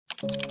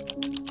What's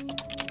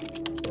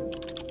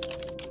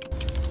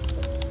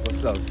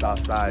up,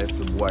 Southside? It's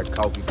the boy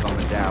Kofi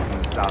coming down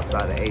from the south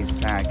side of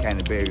H-Town,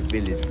 Canterbury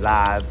Village,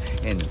 live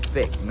in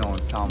effect. You know what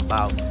I'm talking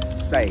about?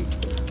 Say,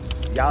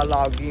 y'all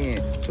log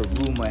in to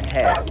Rumor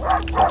Has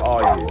It, to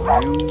all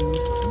your news,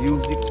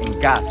 music,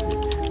 and gossip.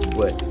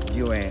 But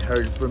you ain't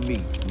heard it from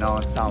me. You know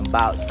what I'm talking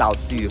about? South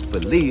City for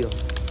Leo.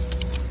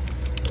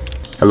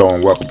 Hello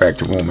and welcome back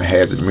to Rumor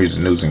Has It,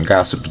 music, news, and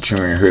gossip, but you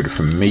ain't heard it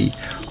from me.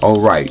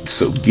 Alright,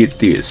 so get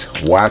this.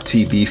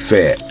 YTB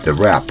Fatt, the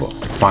rapper,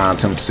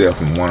 finds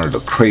himself in one of the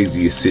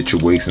craziest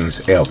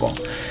situations ever.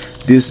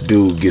 This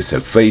dude gets a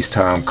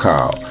FaceTime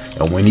call,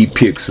 and when he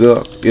picks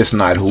up, it's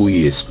not who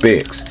he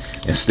expects.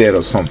 Instead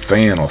of some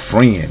fan or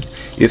friend,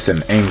 it's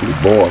an angry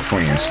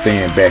boyfriend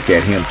staring back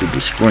at him through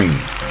the screen.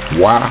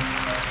 Why?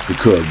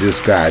 Because this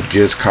guy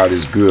just caught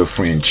his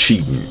girlfriend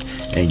cheating,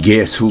 and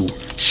guess who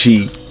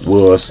she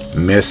was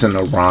messing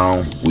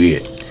around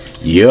with?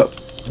 Yep,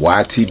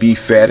 YTB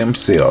Fatt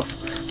himself.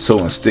 So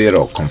instead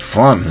of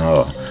confronting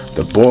her,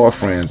 the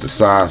boyfriend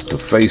decides to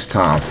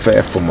FaceTime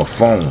Fatt from a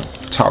phone.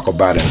 Talk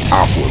about an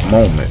awkward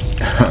moment.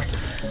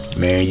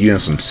 Man, you in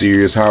some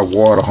serious hot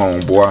water,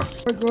 homeboy.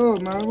 Wake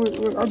up, man.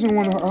 I just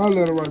want to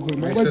holler at her right quick,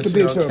 man. Wake the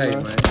bitch up,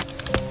 man.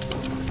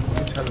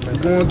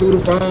 Going through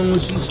the phone when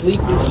she sleep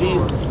and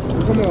shit.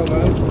 Come on,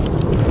 man.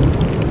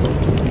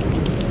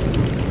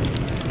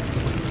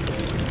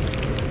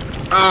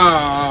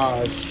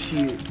 Ah,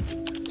 shit.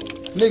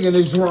 Nigga,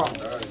 this drunk.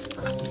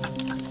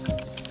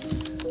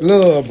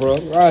 Love, bro.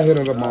 I hit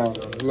her tomorrow.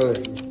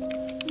 Love.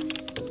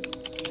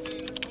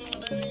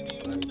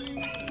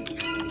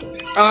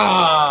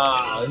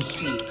 Ah,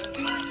 shit.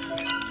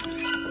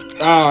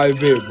 Alright,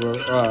 bet, bro.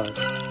 Alright.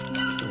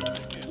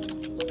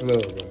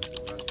 Love, bro.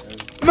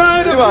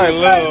 Man, you ain't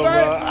love,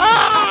 bro.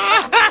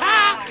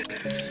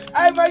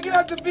 Hey, man, get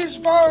out the bitch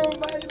phone,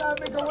 man. You know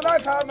what I mean? When I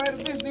call, man,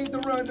 the bitch need to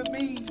run to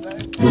me,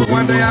 man.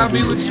 One day I'll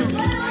be with you.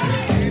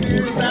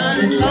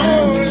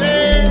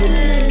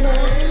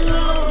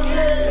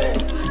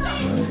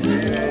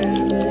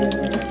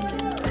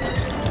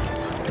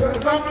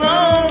 Cause I'm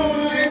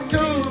lonely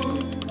too.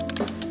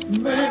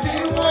 Maybe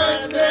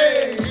one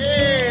day,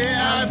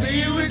 yeah, I'll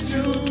be with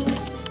you.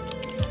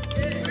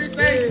 What do you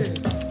say?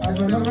 I've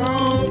been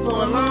alone for a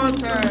long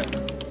time.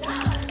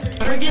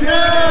 Drinking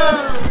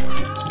up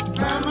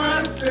by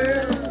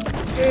myself.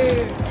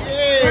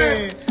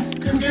 Yeah.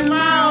 Cooking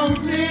my own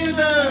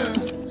dinner.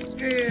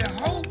 Yeah,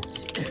 hope.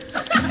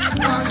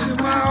 Washing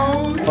my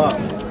own.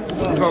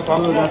 I'm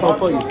gonna phone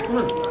for you.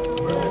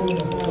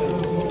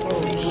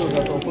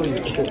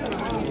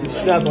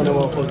 Snap on that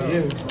motherfucker,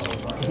 yeah.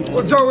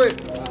 What's Joe at?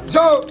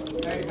 Joe!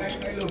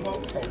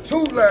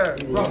 Two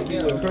lines.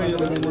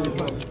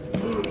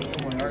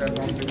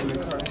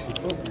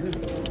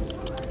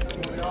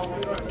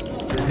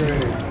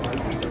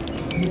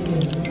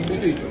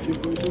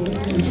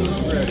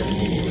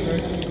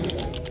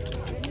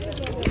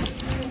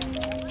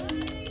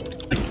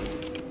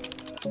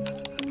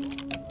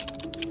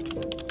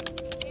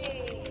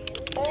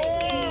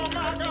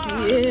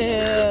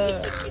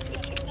 Yeah.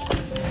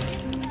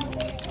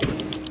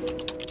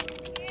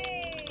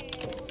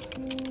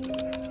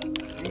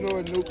 You know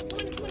what, Noop?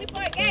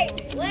 2024 gay.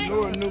 What? You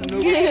know what, Noop?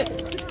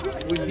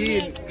 We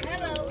get it.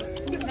 Hello.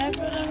 That's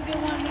what I'm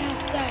doing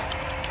now. Stop.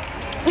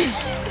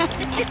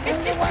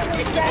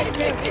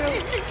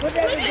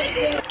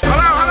 Hold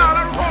on,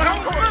 what's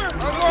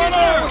going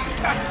on?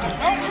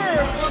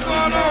 What's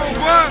going on,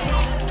 boy?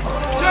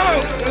 Joe!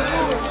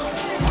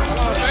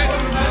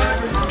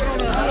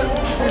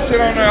 Put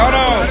shit on there, hold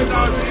on.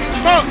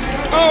 Stop!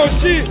 Oh,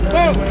 shit!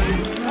 Stop!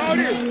 Hold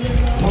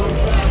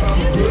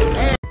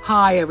it!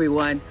 Hi,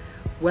 everyone.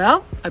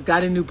 Well, I've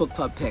got a new book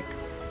club pick,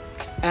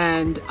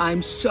 and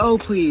I'm so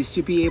pleased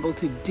to be able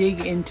to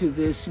dig into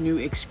this new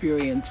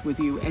experience with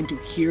you and to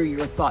hear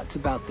your thoughts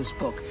about this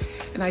book.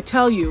 And I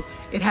tell you,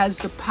 it has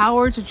the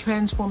power to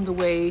transform the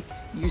way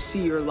you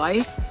see your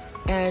life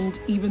and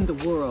even the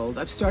world.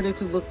 I've started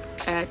to look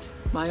at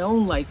my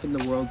own life in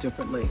the world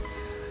differently.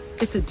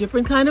 It's a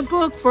different kind of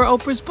book for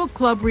Oprah's book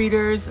club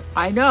readers.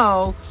 I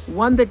know,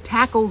 one that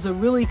tackles a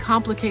really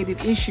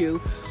complicated issue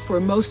for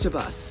most of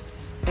us.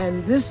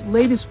 And this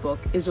latest book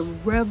is a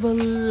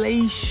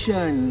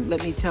revelation,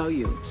 let me tell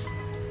you,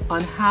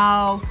 on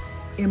how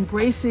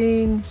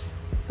embracing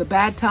the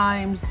bad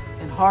times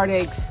and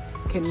heartaches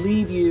can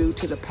lead you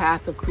to the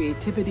path of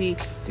creativity,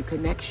 to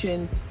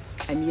connection,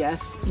 and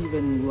yes,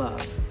 even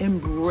love.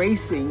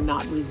 Embracing,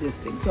 not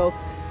resisting. So,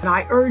 and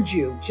I urge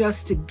you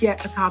just to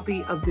get a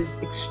copy of this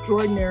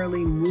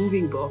extraordinarily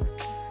moving book.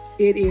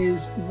 It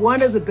is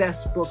one of the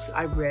best books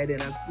I've read in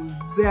a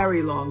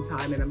very long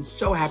time, and I'm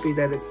so happy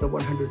that it's the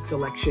 100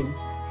 selection.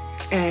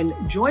 And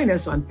join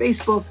us on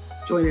Facebook,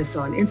 join us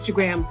on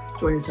Instagram,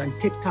 join us on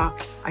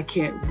TikTok. I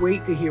can't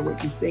wait to hear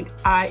what you think.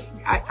 I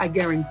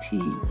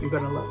guarantee you're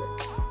gonna love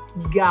it.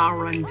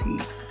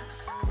 Guaranteed.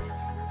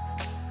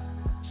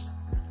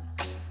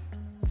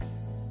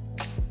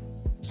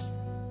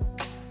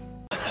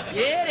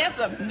 Yeah,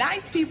 There's some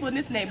nice people in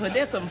this neighborhood.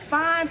 There's some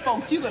fine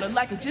folks. You're gonna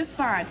like it just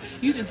fine.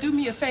 You just do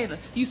me a favor.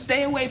 You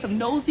stay away from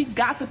nosy,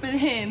 gossiping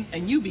hens,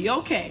 and you be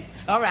okay.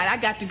 All right, I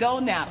got to go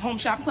now. The Home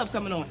Shopping Club's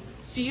coming on.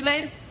 See you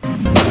later.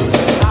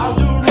 How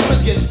do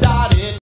rumors get started?